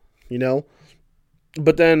laugh. You know?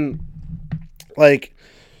 But then, like,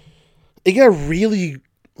 it got really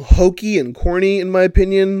hokey and corny, in my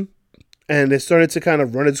opinion. And it started to kind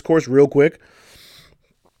of run its course real quick.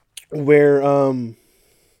 Where,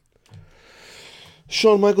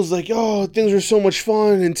 Shawn Michaels like, oh, things were so much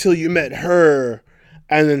fun until you met her.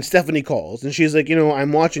 And then Stephanie calls. And she's like,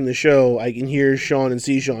 I'm watching the show. I can hear Shawn and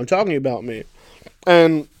see Shawn talking about me.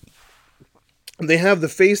 And they have the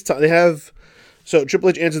FaceTime. So Triple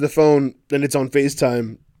H answers the phone, and it's on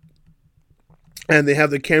FaceTime. And they have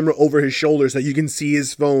the camera over his shoulder so you can see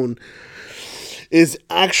his phone is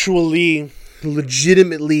actually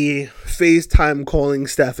legitimately FaceTime calling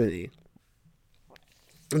Stephanie.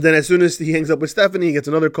 And then as soon as he hangs up with Stephanie, he gets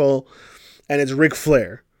another call, and it's Ric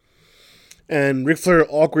Flair. And Ric Flair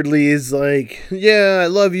awkwardly is like, yeah, I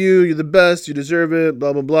love you, you're the best, you deserve it,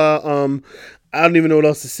 blah, blah, blah. I don't even know what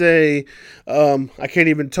else to say. I can't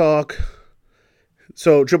even talk.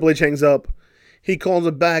 So Triple H hangs up. He calls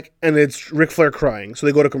it back, and it's Ric Flair crying. So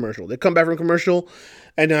they go to commercial. They come back from commercial,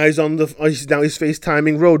 and now he's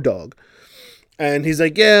FaceTiming Road Dogg. And he's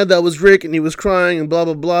like, yeah, that was Rick, and he was crying, and blah,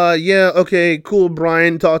 blah, blah. Yeah, okay, cool,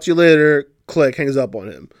 Brian, talk to you later. Click, hangs up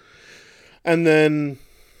on him. And then,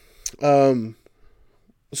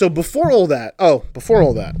 so before all that,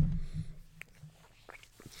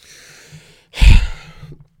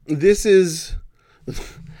 this is,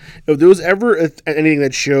 if there was ever anything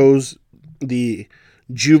that shows the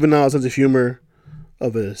juvenile sense of humor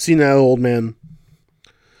of a senile old man,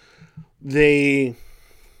 the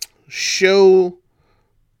first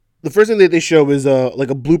thing that they show is like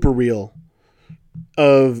a blooper reel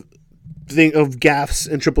of gaffes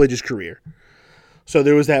in Triple H's career. So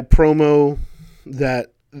there was that promo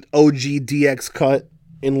that OG DX cut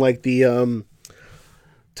in like the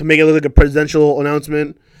to make it look like a presidential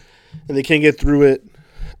announcement, and they can't get through it.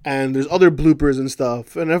 And there's other bloopers and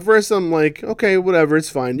stuff. And at first I'm like, okay, whatever, it's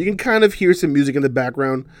fine. You can kind of hear some music in the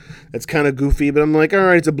background that's kind of goofy, but I'm like, all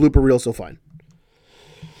right, it's a blooper reel, so fine.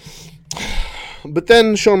 But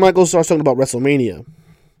then Shawn Michaels starts talking about WrestleMania.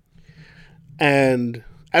 And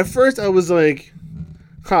at first I was like,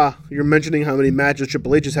 you're mentioning how many matches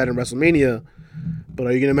Triple H has had in WrestleMania, but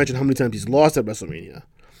are you going to mention how many times he's lost at WrestleMania?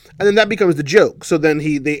 And then that becomes the joke. So then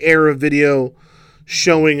they air a video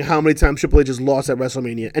showing how many times Triple H has lost at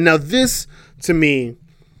WrestleMania. And now this, to me,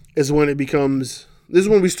 is when this is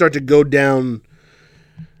when we start to go down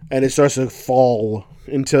and it starts to fall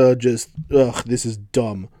into just, this is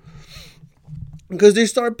dumb. Because they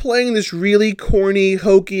start playing this really corny,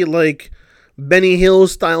 hokey, like Benny Hill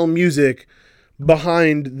style music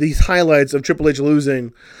behind these highlights of Triple H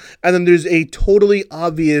losing. And then there's a totally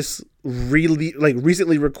obvious, really like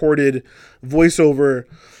recently recorded voiceover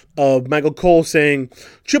of Michael Cole saying,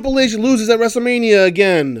 Triple H loses at WrestleMania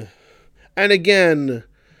again, and again,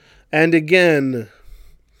 and again,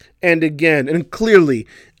 and again. And clearly,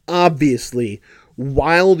 obviously,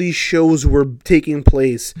 while these shows were taking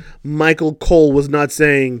place, Michael Cole was not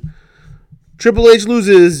saying, Triple H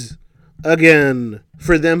loses again,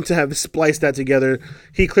 for them to have spliced that together.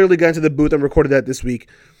 He clearly got into the booth and recorded that this week.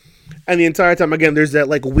 And the entire time, again, there's that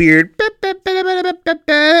like weird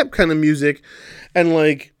kind of music. And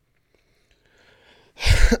like,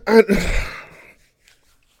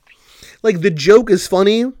 like the joke is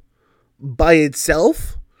funny by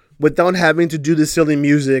itself without having to do the silly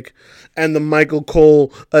music and the Michael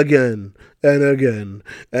Cole again and again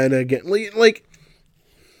and again. Like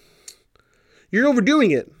you're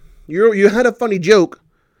overdoing it. You had a funny joke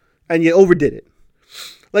and you overdid it.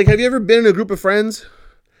 Like, have you ever been in a group of friends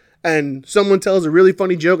and someone tells a really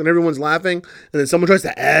funny joke and everyone's laughing, and then someone tries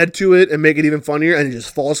to add to it and make it even funnier and it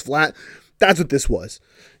just falls flat? That's what this was.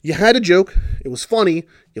 You had a joke, it was funny,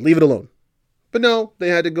 you leave it alone. But no, they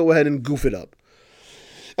had to go ahead and goof it up.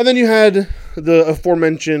 And then you had the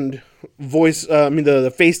aforementioned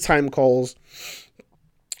the FaceTime calls.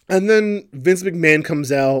 And then Vince McMahon comes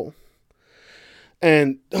out.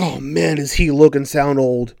 And, oh man, does he look and sound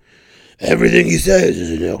old. Everything he says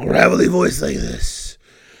is in a gravelly voice like this.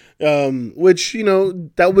 Which,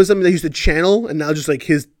 that was something they used to channel, and now just like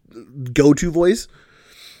his go-to voice.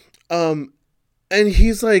 And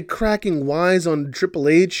he's like cracking wise on Triple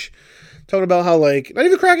H. Talking about how, like, not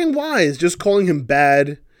even cracking wise, just calling him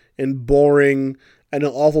bad and boring and an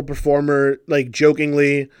awful performer, like,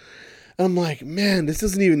 jokingly. And I'm like, man, this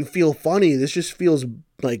doesn't even feel funny. This just feels,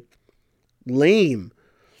 like, lame.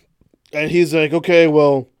 And he's like, okay,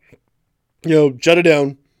 well, shut it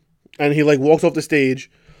down. And he, like, walks off the stage.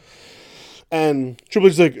 And Triple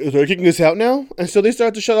H's like, are they kicking us out now? And so they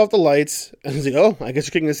start to shut off the lights. And he's like, oh, I guess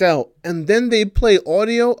you're kicking us out. And then they play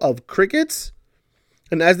audio of crickets.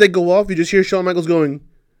 And as they go off, you just hear Shawn Michaels going,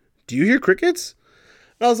 do you hear crickets?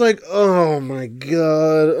 And I was like, oh my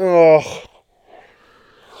God.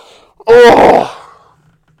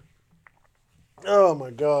 Oh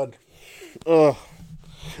my God. Oh,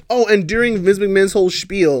 and during Vince McMahon's whole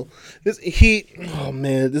spiel, I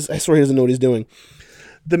swear he doesn't know what he's doing.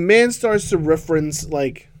 The man starts to reference,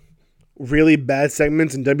 like, really bad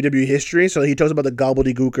segments in WWE history. So he talks about the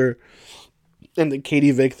gobbledygooker and the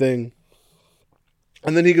Katie Vick thing.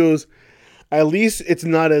 And then he goes, at least it's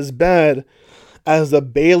not as bad as the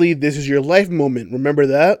Bayley This Is Your Life moment. Remember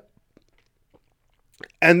that?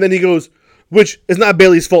 And then he goes, which is not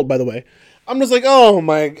Bayley's fault, by the way. I'm just like, oh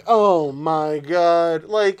my God.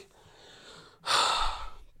 Like,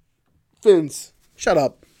 Vince, shut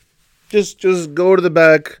up. Just go to the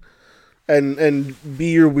back and be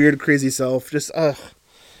your weird, crazy self. Just, I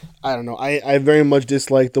don't know. I very much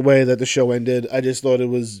disliked the way that the show ended. I just thought it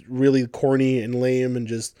was really corny and lame and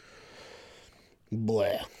just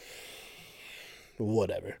blah.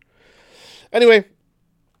 Whatever. Anyway,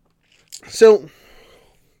 so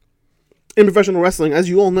in professional wrestling, as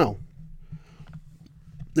you all know,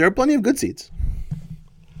 there are plenty of good seeds.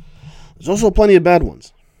 There's also plenty of bad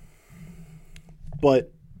ones.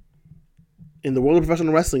 But in the world of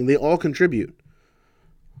professional wrestling, they all contribute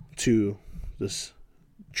to this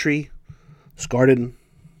tree, this garden,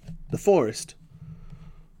 the forest,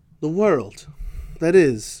 the world that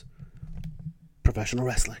is professional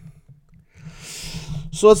wrestling.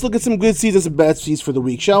 So let's look at some good seeds and some bad seeds for the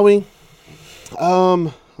week, shall we?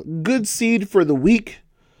 Good seed for the week,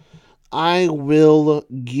 I will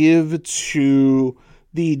give to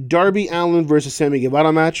the Darby Allin versus Sammy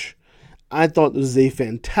Guevara match. I thought this was a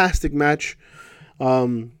fantastic match.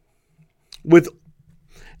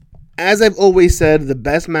 As I've always said, the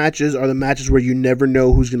best matches are the matches where you never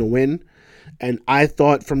know who's going to win. And I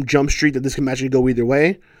thought from Jump Street that this match could go either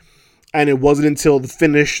way. And it wasn't until the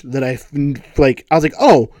finish that I was like,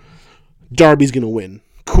 oh, Darby's going to win.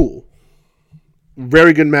 Cool.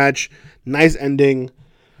 Very good match. Nice ending.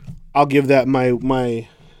 I'll give that my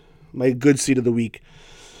good seed of the week.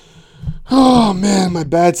 Oh, man, my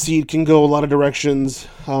bad seed can go a lot of directions.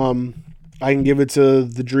 I can give it to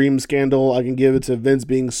the Dream scandal. I can give it to Vince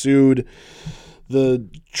being sued. The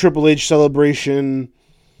Triple H celebration.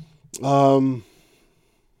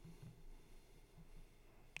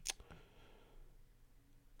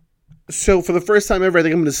 So for the first time ever, I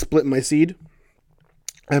think I'm going to split my seed.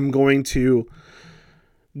 I'm going to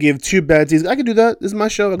give two bad seeds. I can do that. This is my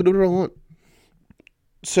show. I can do whatever I want.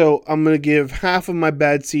 So I'm going to give half of my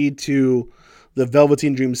bad seed to the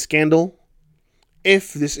Velveteen Dream scandal.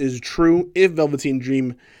 If this is true, if Velveteen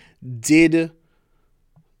Dream did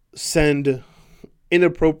send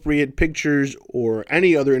inappropriate pictures or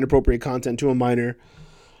any other inappropriate content to a minor,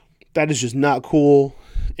 that is just not cool.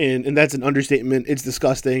 And that's an understatement. It's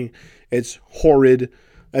disgusting. It's horrid.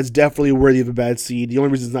 That's definitely worthy of a bad seed. The only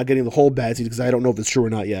reason it's not getting the whole bad seed is because I don't know if it's true or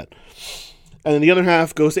not yet. And then the other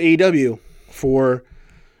half goes to AEW for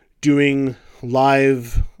doing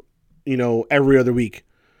live, every other week.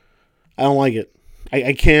 I don't like it.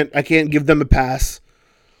 I can't give them a pass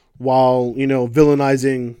while,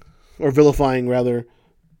 vilifying rather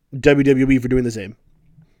WWE for doing the same.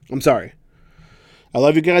 I'm sorry. I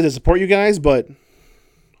love you guys. I support you guys, but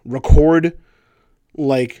record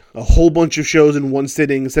like a whole bunch of shows in one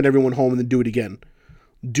sitting, send everyone home, and then do it again.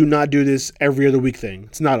 Do not do this every other week thing.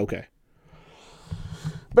 It's not okay.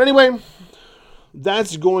 But anyway,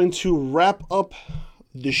 that's going to wrap up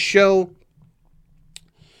the show.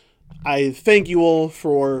 I thank you all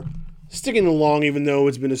for sticking along, even though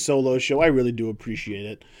it's been a solo show. I really do appreciate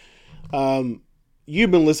it.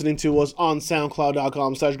 You've been listening to us on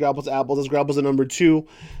SoundCloud.com/GrappleToApples. That's Grapples the number 2,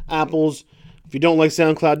 Apples. If you don't like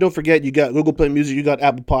SoundCloud, don't forget you got Google Play Music, you got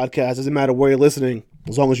Apple Podcasts. Doesn't matter where you're listening,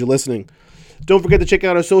 as long as you're listening. Don't forget to check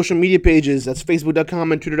out our social media pages. That's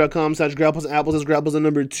Facebook.com and Twitter.com/GrappleToApples. That's Grapples the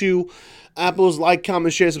number 2, Apples. Like,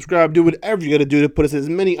 comment, share, subscribe. Do whatever you got to do to put us in as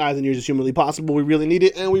many eyes and ears as humanly possible. We really need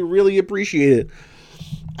it, and we really appreciate it.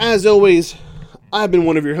 As always, I've been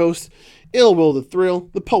one of your hosts, Ill Will the Thrill,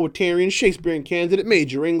 the Poetarian, Shakespearean Candidate,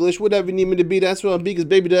 Major English, whatever you need me to be, that's who I'll be, because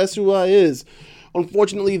baby, that's who I is.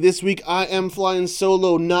 Unfortunately, this week I am flying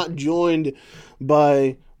solo, not joined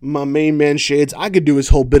by my main man Shades. I could do his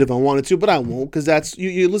whole bit if I wanted to, but I won't, because that's,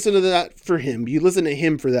 you listen to that for him. You listen to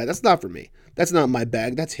him for that. That's not for me. That's not my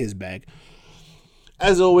bag. That's his bag.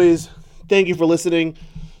 As always, thank you for listening.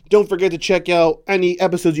 Don't forget to check out any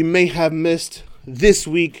episodes you may have missed this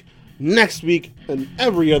week, next week, and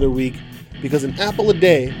every other week, because an apple a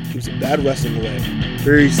day keeps a bad wrestling away.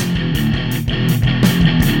 Peace.